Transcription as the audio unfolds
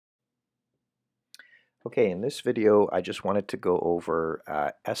Okay, in this video, I just wanted to go over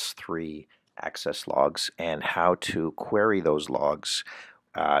S3 Access Logs and how to query those logs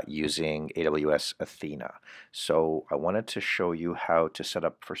using AWS Athena. So I wanted to show you how to set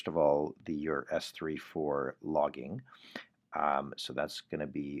up, first of all, your S3 for logging. So that's going to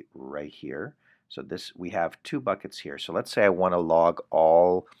be right here. So we have two buckets here. So let's say I want to log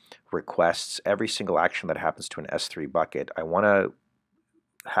all requests, every single action that happens to an S3 bucket. I want to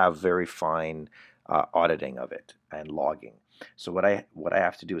have very fine auditing of it and logging. So what I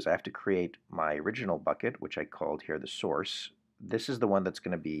have to do is I have to create my original bucket, which I called here the source. This is the one that's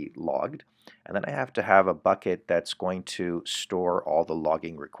going to be logged, and then I have to have a bucket that's going to store all the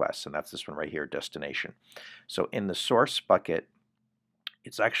logging requests, and that's this one right here, destination. So in the source bucket,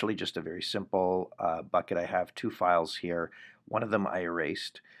 it's actually just a very simple bucket. I have two files here. One of them I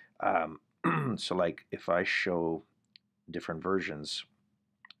erased. So like if I show different versions,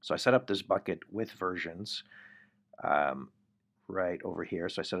 so I set up this bucket with versions right over here.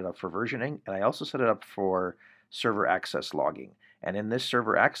 So I set it up for versioning, and I also set it up for server access logging. And in this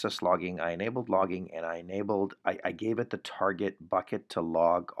server access logging, I enabled logging, and I gave it the target bucket to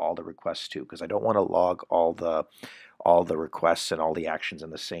log all the requests to, because I don't want to log all the requests and all the actions in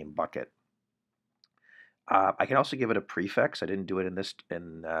the same bucket. I can also give it a prefix. I didn't do it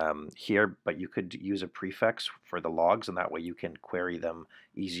in here, but you could use a prefix for the logs, and that way you can query them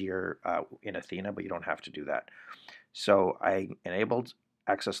easier in Athena, but you don't have to do that. So I enabled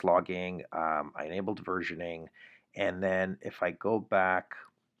access logging, I enabled versioning, and then if I go back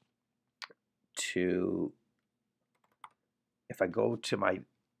to, if I go to my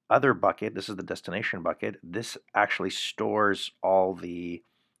other bucket, this is the destination bucket, this actually stores all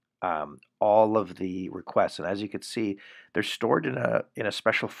of the requests, and as you can see, they're stored in a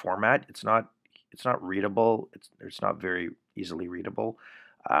special format. It's not readable. It's not very easily readable,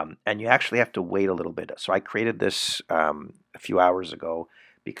 and you actually have to wait a little bit. So I created this a few hours ago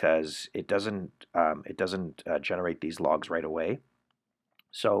because it doesn't generate these logs right away.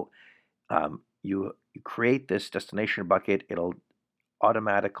 So you create this destination bucket. It'll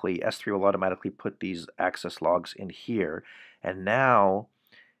automatically S3 will automatically put these access logs in here, and now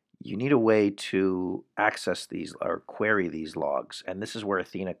you need a way to access these or query these logs, and this is where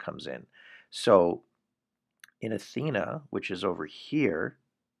Athena comes in. So in Athena, which is over here,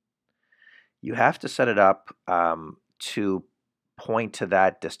 you have to set it up to point to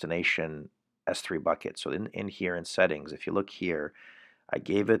that destination S3 bucket. So in here in settings, if you look here, I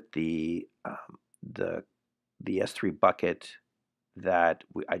gave it the S3 bucket that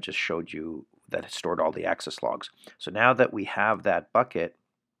I just showed you that stored all the access logs. So now that we have that bucket,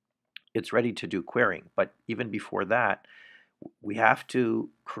 it's ready to do querying. But even before that, we have to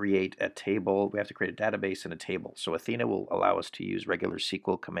create a table. We have to create a database and a table. So Athena will allow us to use regular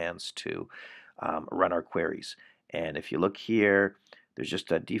SQL commands to run our queries. And if you look here, there's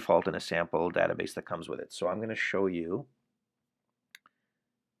just a default and a sample database that comes with it. So I'm going to show you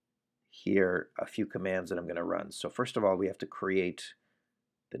here a few commands that I'm going to run. So first of all, we have to create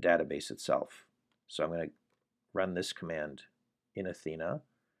the database itself. So I'm going to run this command in Athena.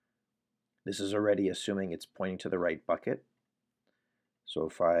 This is already assuming it's pointing to the right bucket. So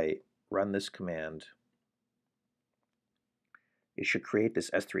if I run this command, it should create this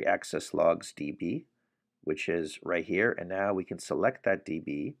S3 Access Logs DB, which is right here. And now we can select that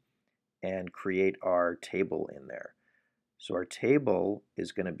DB and create our table in there. So our table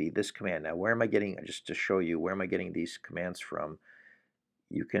is going to be this command. Now, where am I getting, just to show you, where am I getting these commands from?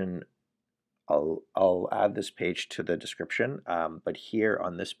 You can, I'll add this page to the description, but here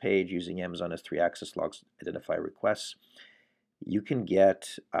on this page, using Amazon S3 Access Logs identify requests, you can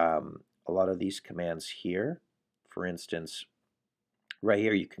get a lot of these commands here. For instance, right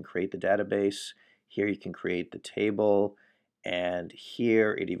here you can create the database, here you can create the table, and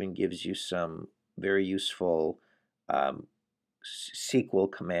here it even gives you some very useful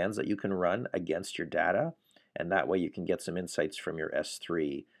SQL commands that you can run against your data, and that way you can get some insights from your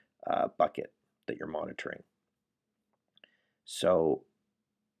S3 bucket that you're monitoring. So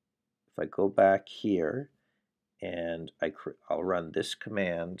if I go back here and I'll run this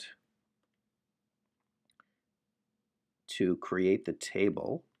command to create the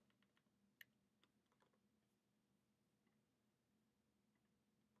table.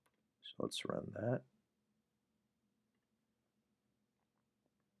 So let's run that.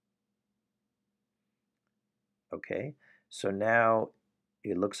 Okay, so now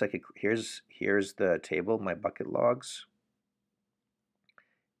it looks like here's the table, my bucket logs.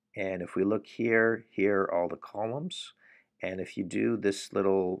 And if we look here, here are all the columns. And if you do this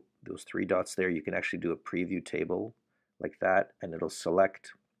those three dots there, you can actually do a preview table like that, and it'll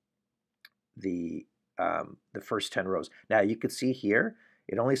select the the first 10 rows. Now you could see here,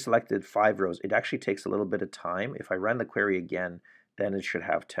 it only selected 5 rows. It actually takes a little bit of time. If I run the query again, then it should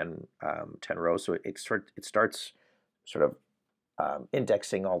have 10 rows. So it starts sort of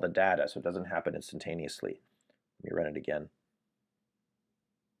indexing all the data, so it doesn't happen instantaneously. Let me run it again.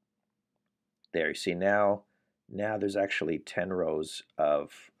 There, you see now there's actually 10 rows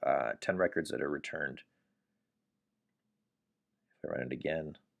of 10 records that are returned. If I run it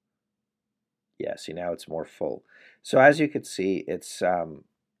again, yeah, see now it's more full. So as you can see, it's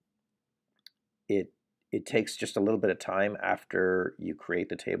it takes just a little bit of time after you create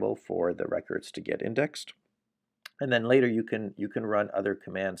the table for the records to get indexed. And then later you can run other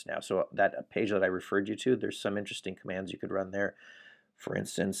commands now. So that page that I referred you to, there's some interesting commands you could run there. For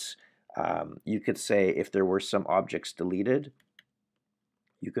instance, you could say if there were some objects deleted,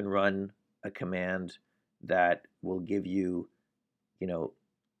 you can run a command that will give you,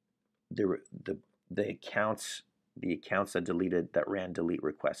 the accounts that deleted, that ran delete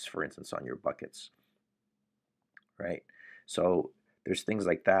requests, for instance, on your buckets, right? So there's things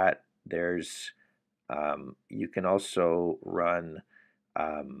like that. There's you can also run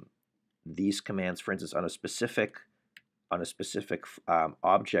these commands, for instance, on a specific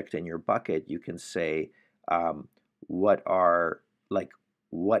object in your bucket. You can say what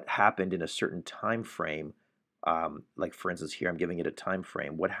happened in a certain time frame. Like for instance, here I'm giving it a time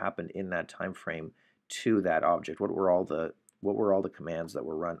frame. What happened in that time frame to that object? What were all the commands that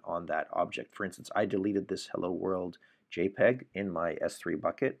were run on that object? For instance, I deleted this hello world JPEG in my S3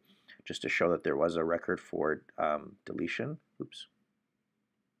 bucket just to show that there was a record for deletion. Oops.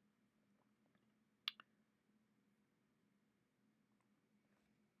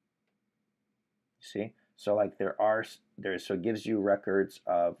 See? So like so it gives you records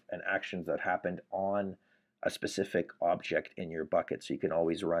of and actions that happened on a specific object in your bucket. So you can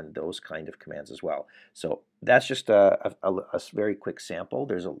always run those kind of commands as well. So that's just a very quick sample.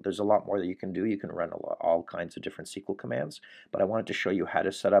 There's a lot more that you can do. You can run all kinds of different SQL commands, but I wanted to show you how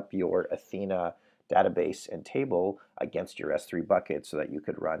to set up your Athena database and table against your S3 bucket so that you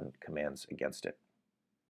could run commands against it.